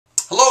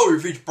Hello,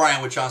 you've reached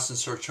Brian with Johnson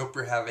Search. Hope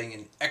you're having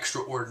an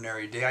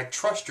extraordinary day. I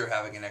trust you're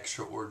having an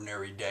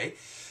extraordinary day.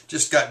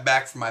 Just got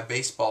back from my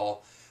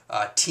baseball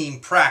team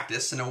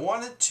practice, and I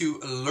wanted to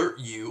alert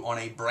you on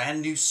a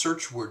brand new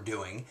search we're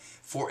doing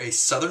for a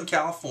Southern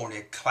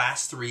California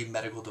Class 3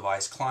 medical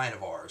device client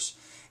of ours.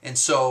 And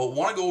so I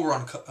want to go over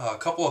on a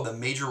couple of the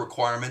major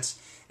requirements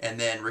and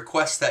then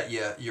request that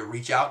you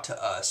reach out to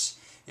us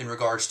in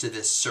regards to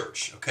this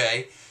search,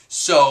 okay?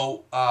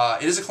 So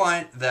it is a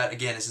client that,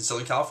 again, is in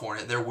Southern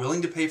California. They're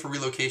willing to pay for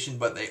relocation,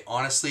 but they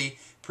honestly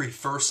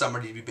prefer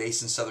somebody to be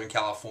based in Southern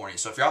California.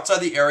 So if you're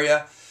outside the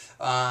area,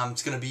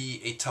 it's going to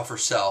be a tougher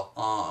sell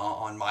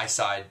on my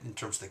side in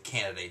terms of the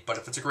candidate. But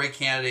if it's a great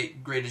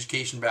candidate, great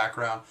education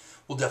background,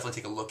 we'll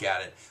definitely take a look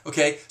at it.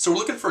 Okay, so we're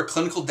looking for a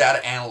clinical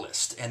data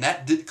analyst, and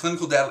that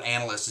clinical data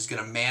analyst is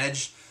going to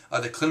manage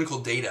the clinical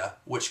data,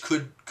 which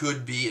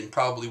could be and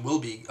probably will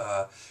be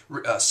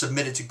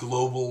submitted to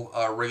global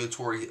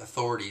regulatory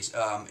authorities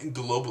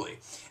globally.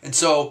 And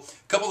so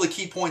a couple of the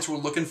key points we're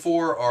looking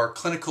for are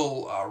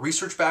clinical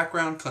research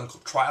background,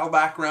 clinical trial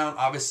background,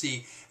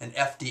 obviously an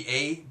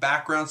FDA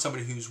background,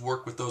 somebody who's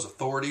worked with those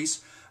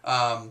authorities,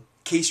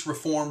 case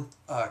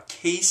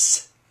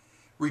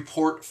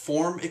report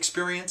form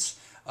experience.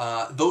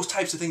 Those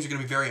types of things are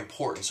going to be very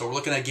important. So we're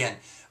looking at, again,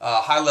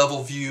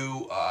 high-level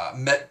view,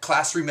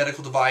 Class 3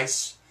 medical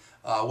device,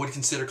 would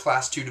consider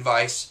Class 2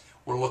 device.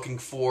 We're looking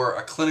for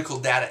a clinical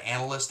data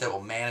analyst that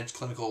will manage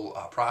clinical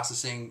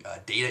processing,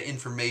 data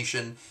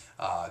information,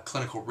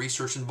 clinical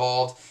research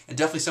involved, and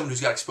definitely someone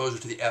who's got exposure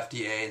to the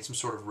FDA and some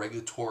sort of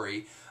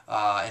regulatory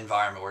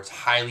environment where it's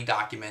highly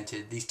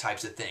documented, these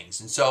types of things.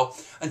 And so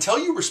until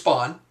you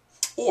respond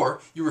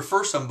or you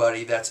refer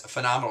somebody that's a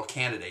phenomenal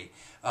candidate,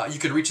 you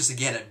can reach us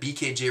again at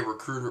BKJ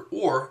Recruiter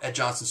or at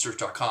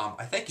johnsonsearch.com.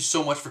 I thank you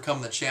so much for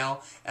coming to the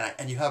channel,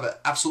 and you have an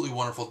absolutely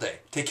wonderful day.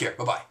 Take care.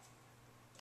 Bye-bye.